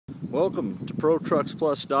Welcome to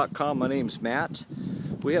ProTrucksPlus.com. My name's Matt.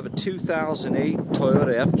 We have a 2008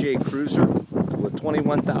 Toyota FJ Cruiser with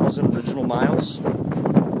 21,000 original miles.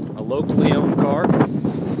 A locally owned car.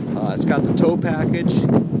 It's got the tow package.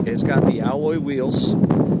 It's got the alloy wheels.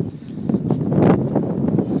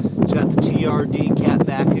 It's got the TRD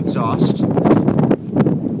catback exhaust.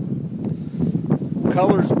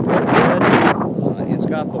 Color's brick red. It's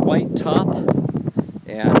got the white top.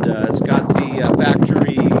 And it's got the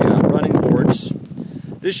factory running boards.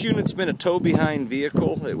 This unit's been a tow-behind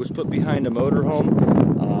vehicle. It was put behind a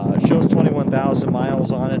motorhome. It shows 21,000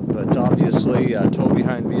 miles on it, but obviously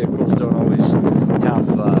tow-behind vehicles don't always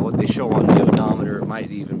have what they show on the odometer. It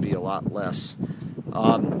might even be a lot less.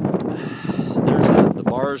 There's the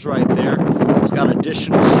bars right there. It's got an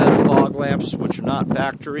additional set of fog lamps, which are not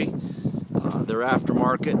factory. They're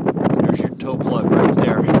aftermarket. There's your tow plug right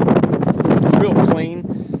there. It's real clean.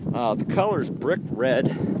 The color's brick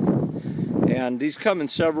red, and these come in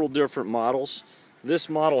several different models. This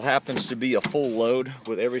model happens to be a full load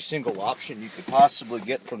with every single option you could possibly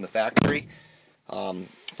get from the factory.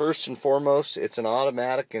 First and foremost, it's an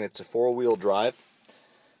automatic and it's a four-wheel drive.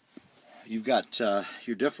 You've got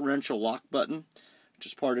your differential lock button, which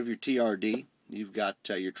is part of your TRD. You've got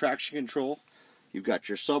your traction control. You've got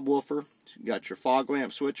your subwoofer. You've got your fog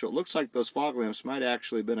lamp switch. It looks like those fog lamps might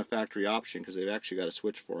actually have been a factory option because they've actually got a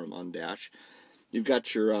switch for them on dash. You've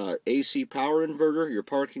got your AC power inverter, your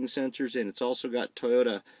parking sensors, and it's also got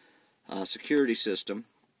Toyota security system.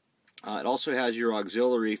 It also has your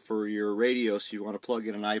auxiliary for your radio, so you want to plug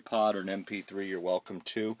in an iPod or an MP3, you're welcome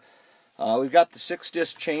to. We've got the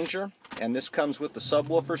 6-disc changer, and this comes with the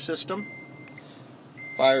subwoofer system.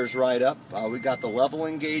 Fires right up. We've got the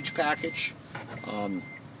leveling gauge package.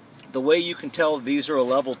 The way you can tell these are a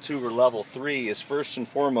level 2 or level 3 is first and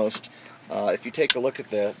foremost, if you take a look at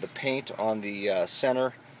the paint on the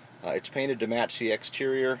center, it's painted to match the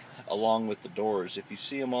exterior along with the doors. If you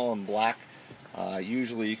see them all in black,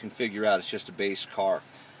 usually you can figure out it's just a base car.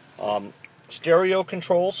 Stereo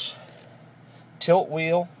controls, tilt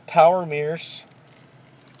wheel, power mirrors.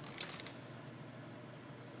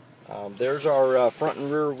 There's our front and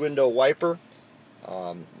rear window wiper.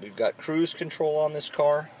 We've got cruise control on this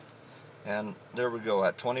car, and there we go.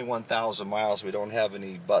 At 21,000 miles, we don't have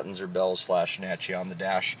any buttons or bells flashing at you on the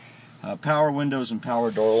dash. Power windows and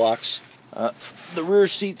power door locks. The rear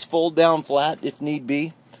seats fold down flat if need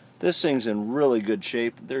be. This thing's in really good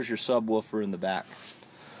shape. There's your subwoofer in the back.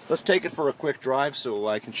 Let's take it for a quick drive so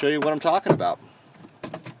I can show you what I'm talking about.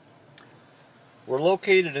 We're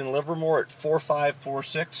located in Livermore at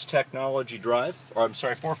 4546 Technology Drive, or I'm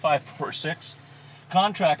sorry, 4546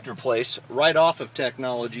 Contractor Place, right off of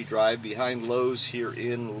Technology Drive behind Lowe's here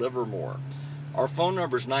in Livermore. Our phone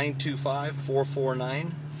number is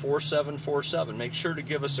 925-449-4747. Make sure to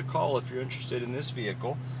give us a call if you're interested in this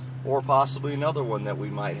vehicle, or possibly another one that we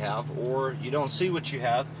might have, or you don't see what you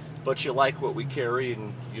have, but you like what we carry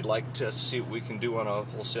and you'd like to see what we can do on a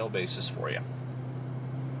wholesale basis for you.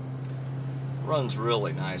 Runs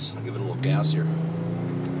really nice. I'll give it a little gas here.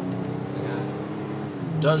 Yeah.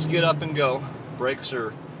 Does get up and go. Brakes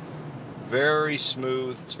are very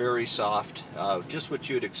smooth. It's very soft. Just what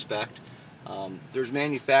you'd expect. There's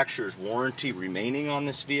manufacturer's warranty remaining on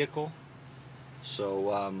this vehicle,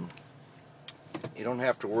 so you don't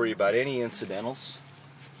have to worry about any incidentals.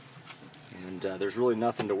 And there's really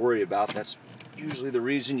nothing to worry about. That's usually the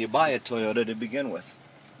reason you buy a Toyota to begin with.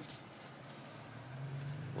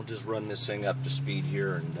 We'll just run this thing up to speed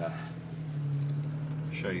here and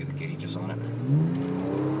show you the gauges on it.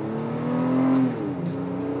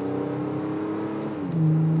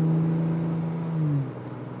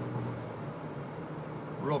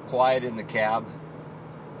 Real quiet in the cab,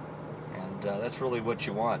 and that's really what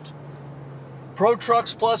you want.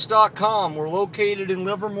 ProTrucksPlus.com. We're located in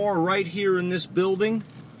Livermore, right here in this building,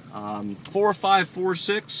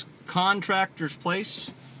 4546 Contractors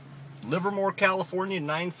Place, Livermore, California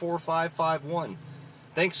 94551.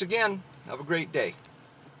 Thanks again. Have a great day.